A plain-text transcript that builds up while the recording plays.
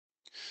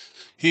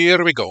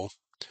Here we go.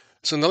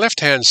 So on the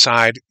left-hand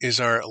side is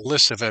our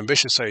list of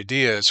ambitious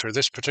ideas for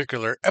this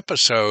particular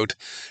episode.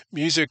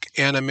 Music,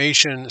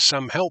 animation,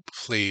 some help,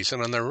 please.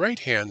 And on the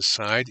right-hand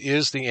side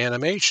is the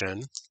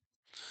animation.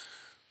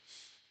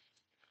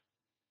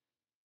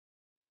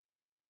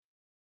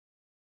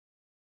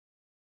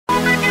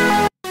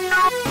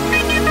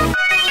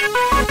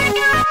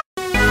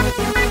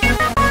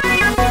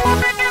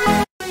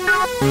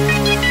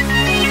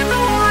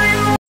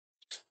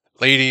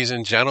 Ladies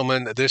and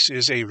gentlemen, this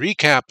is a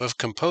recap of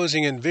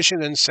Composing in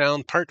Vision and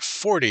Sound Part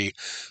 40,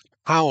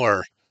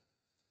 Power,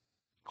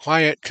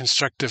 Quiet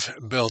Constructive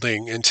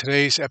Building. In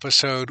today's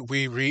episode,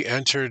 we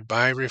re-entered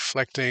by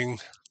reflecting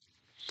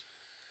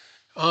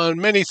on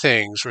many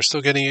things. We're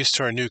still getting used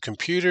to our new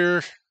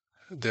computer,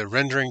 the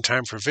rendering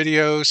time for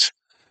videos,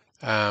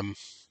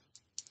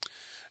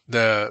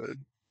 the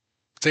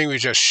thing we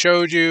just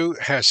showed you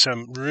has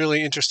some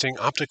really interesting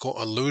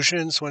optical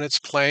illusions when it's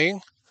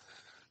playing.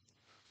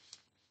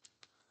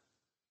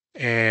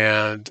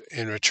 And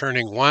in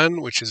returning one,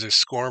 which is a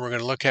score we're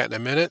going to look at in a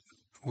minute,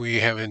 we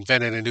have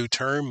invented a new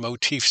term,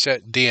 motif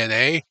set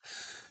DNA.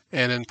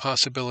 And in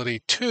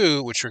possibility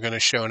 2, which we're going to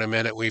show in a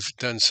minute, we've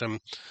done some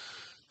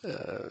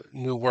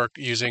new work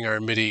using our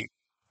MIDI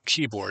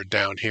keyboard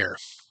down here.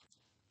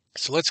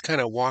 So let's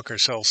kind of walk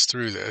ourselves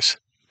through this.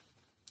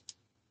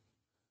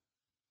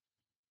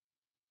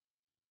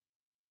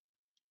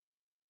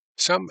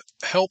 Some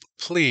Help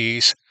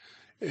Please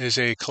is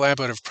a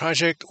collaborative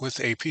project with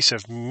a piece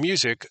of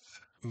music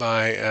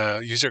by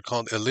a user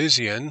called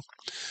Elysian,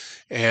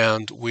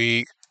 and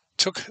we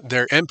took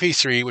their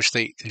MP3, which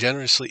they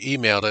generously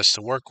emailed us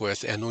to work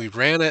with, and we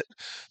ran it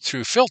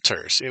through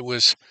filters. It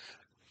was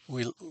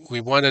we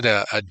wanted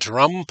a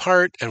drum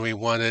part, and we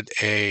wanted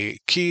a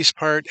keys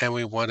part, and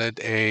we wanted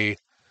a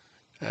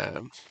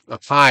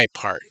high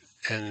part.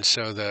 And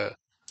so the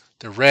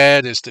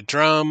red is the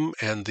drum,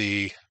 and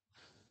the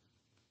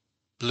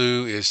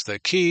blue is the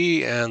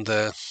key, and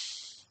the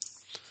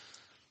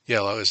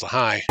yellow is the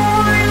high.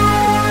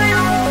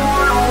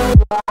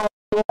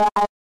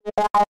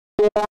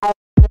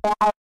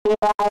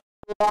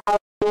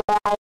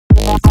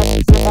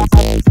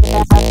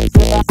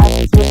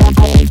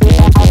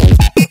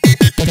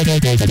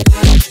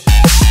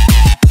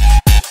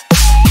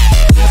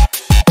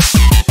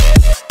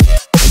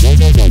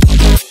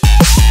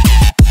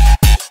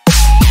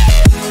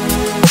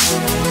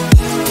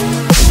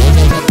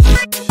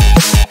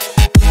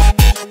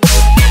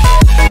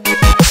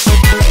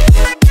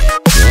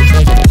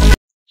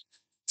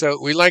 So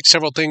we like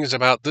several things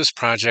about this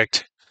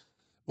project.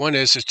 One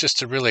is it's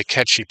just a really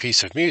catchy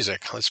piece of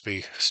music. Let's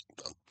be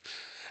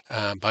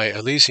by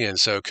Elysian.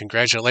 So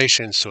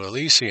congratulations to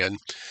Elysian.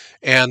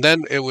 And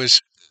then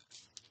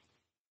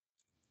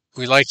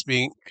we liked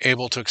being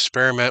able to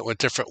experiment with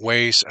different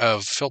ways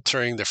of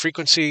filtering the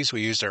frequencies.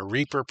 We used our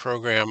Reaper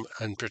program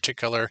in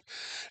particular.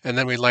 And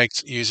then we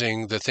liked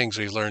using the things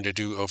we learned to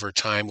do over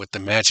time with the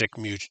Magic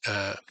Music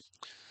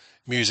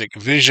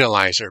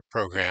Visualizer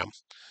program.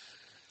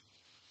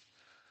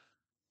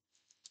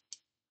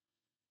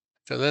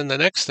 So then the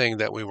next thing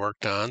that we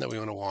worked on that we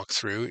want to walk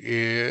through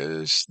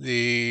is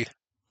the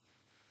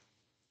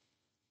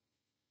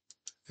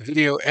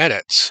video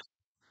edits.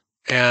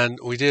 And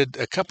we did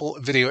a couple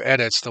video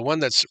edits. The one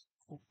that's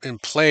in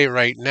play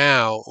right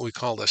now, we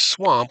call the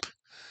Swamp.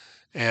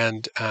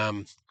 And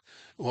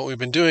what we've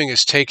been doing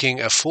is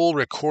taking a full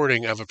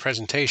recording of a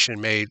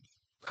presentation made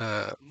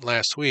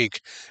last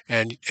week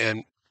and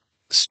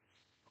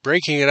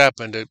breaking it up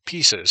into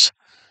pieces.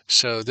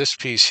 So this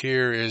piece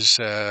here is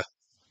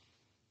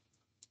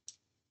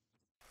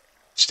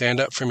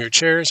stand up from your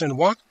chairs and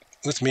walk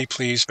with me,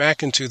 please,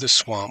 back into the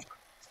swamp.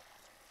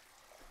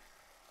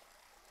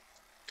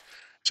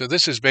 So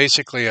this is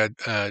basically a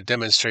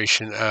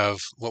demonstration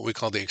of what we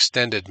call the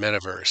extended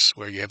metaverse,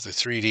 where you have the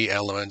 3D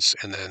elements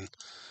and then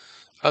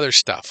other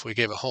stuff. We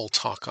gave a whole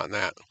talk on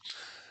that.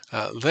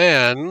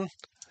 Then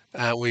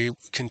we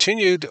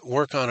continued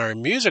work on our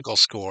musical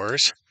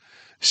scores.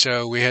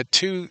 So we had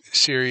 2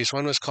 series.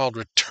 One was called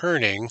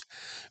Returning,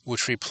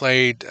 which we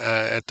played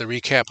at the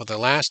recap of the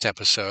last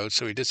episode.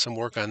 So we did some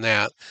work on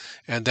that.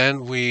 And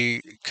then we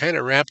kind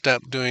of wrapped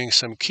up doing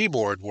some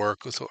keyboard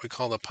work with what we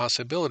call the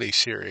Possibility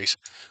series.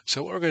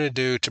 So what we're going to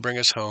do to bring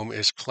us home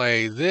is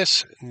play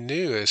this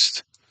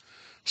newest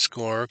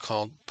score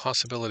called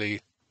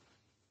Possibility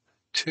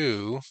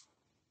 2,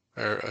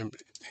 or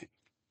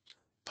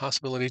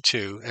Possibility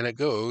 2, and it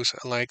goes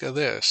like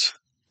this.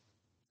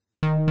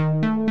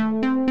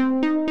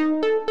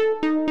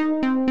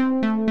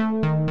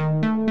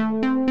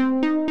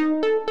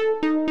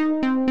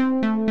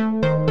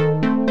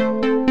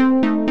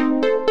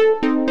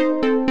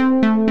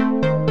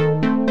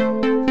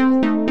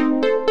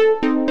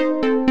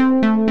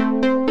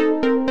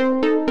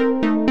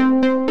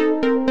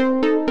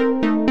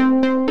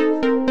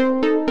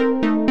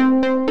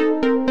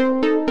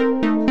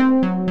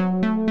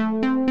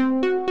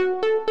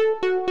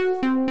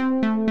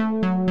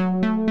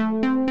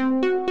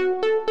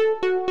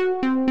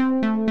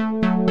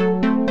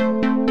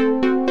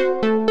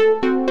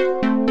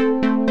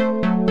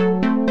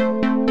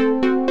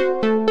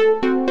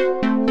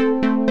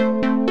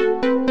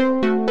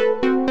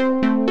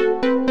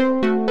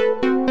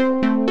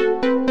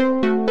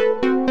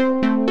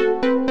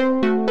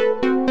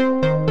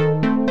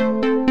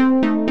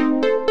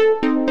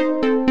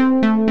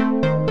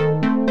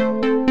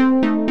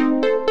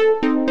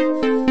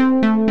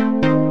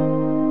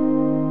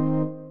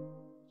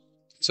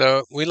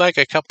 So we like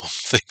a couple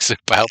things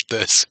about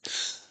this.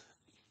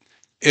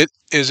 It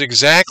is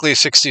exactly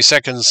 60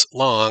 seconds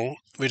long.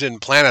 We didn't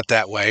plan it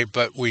that way,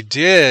 but we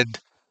did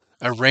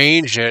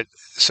arrange it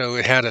so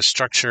it had a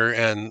structure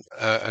and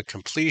a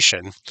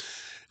completion.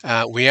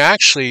 We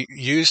actually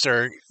used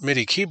our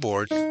MIDI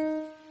keyboard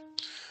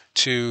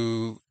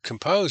to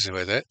compose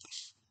with it.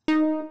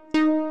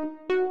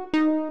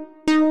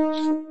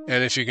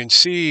 And if you can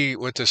see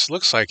what this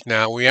looks like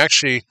now, we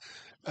actually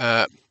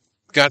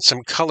got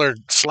some colored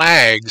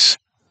flags.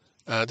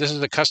 This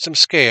is a custom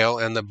scale,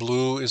 and the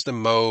blue is the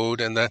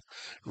mode, and the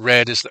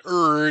red is the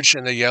urge,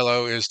 and the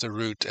yellow is the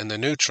root and the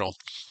neutral.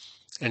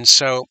 And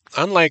so,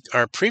 unlike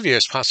our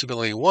previous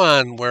possibility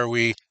one, where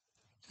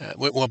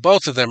well,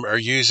 both of them are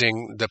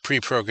using the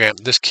pre-programmed,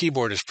 this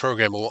keyboard is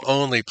programmed, will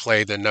only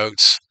play the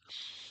notes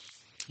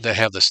that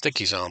have the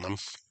stickies on them.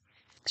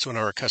 It's one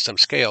of our custom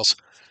scales.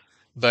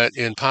 But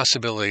in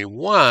possibility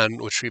one,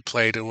 which we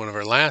played in one of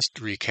our last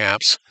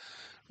recaps,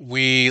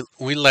 we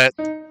let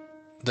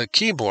the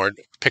keyboard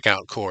pick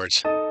out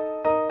chords.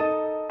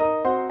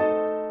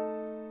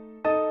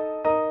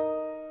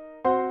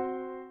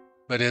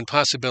 But in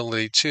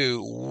possibility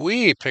two,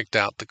 we picked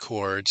out the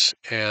chords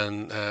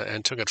and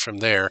took it from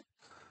there,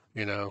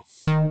 you know.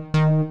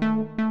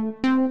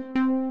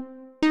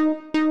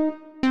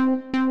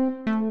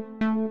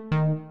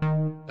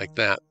 Like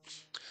that.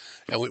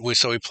 And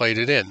so we played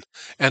it in.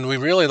 And we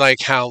really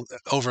like how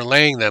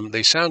overlaying them,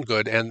 they sound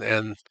good,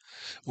 and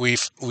we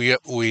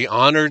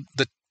honored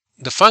the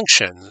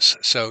functions.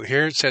 So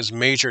here it says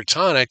major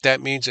tonic. That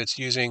means it's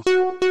using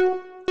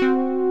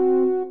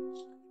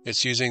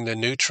the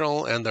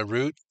neutral and the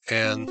root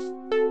and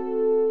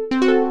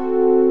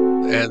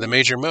the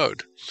major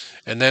mode.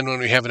 And then when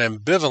we have an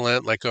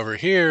ambivalent, like over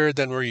here,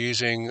 then we're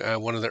using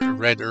one of the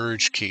red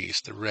urge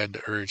keys,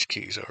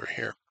 over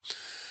here.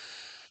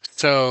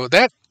 So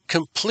that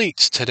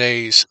completes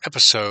today's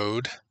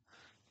episode.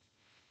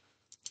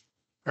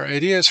 Our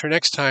ideas for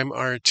next time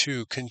are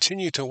to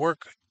continue to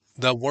work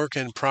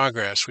in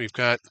progress. We've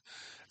got,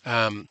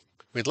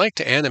 we'd like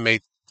to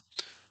animate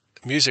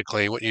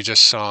musically what you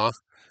just saw.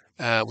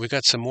 We've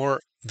got some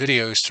more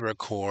videos to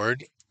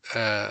record.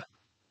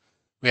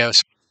 We have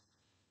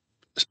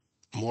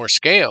more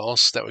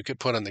scales that we could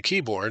put on the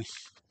keyboard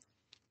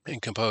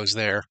and compose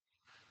there.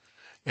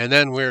 And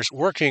then we're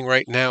working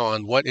right now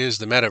on what is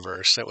the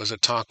metaverse. That was a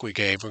talk we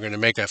gave. We're going to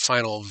make a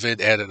final vid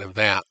edit of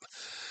that.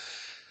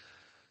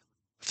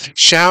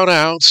 Shout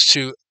outs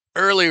to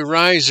early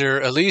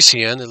riser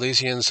Elysian.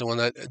 Elysian's the one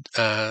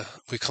that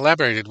we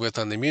collaborated with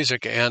on the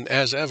music, and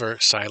as ever,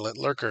 Silent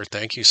Lurker.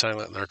 Thank you,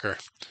 Silent Lurker.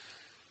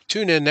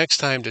 Tune in next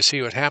time to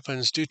see what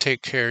happens. Do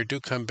take care, do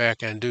come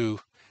back, and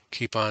do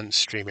keep on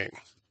streaming.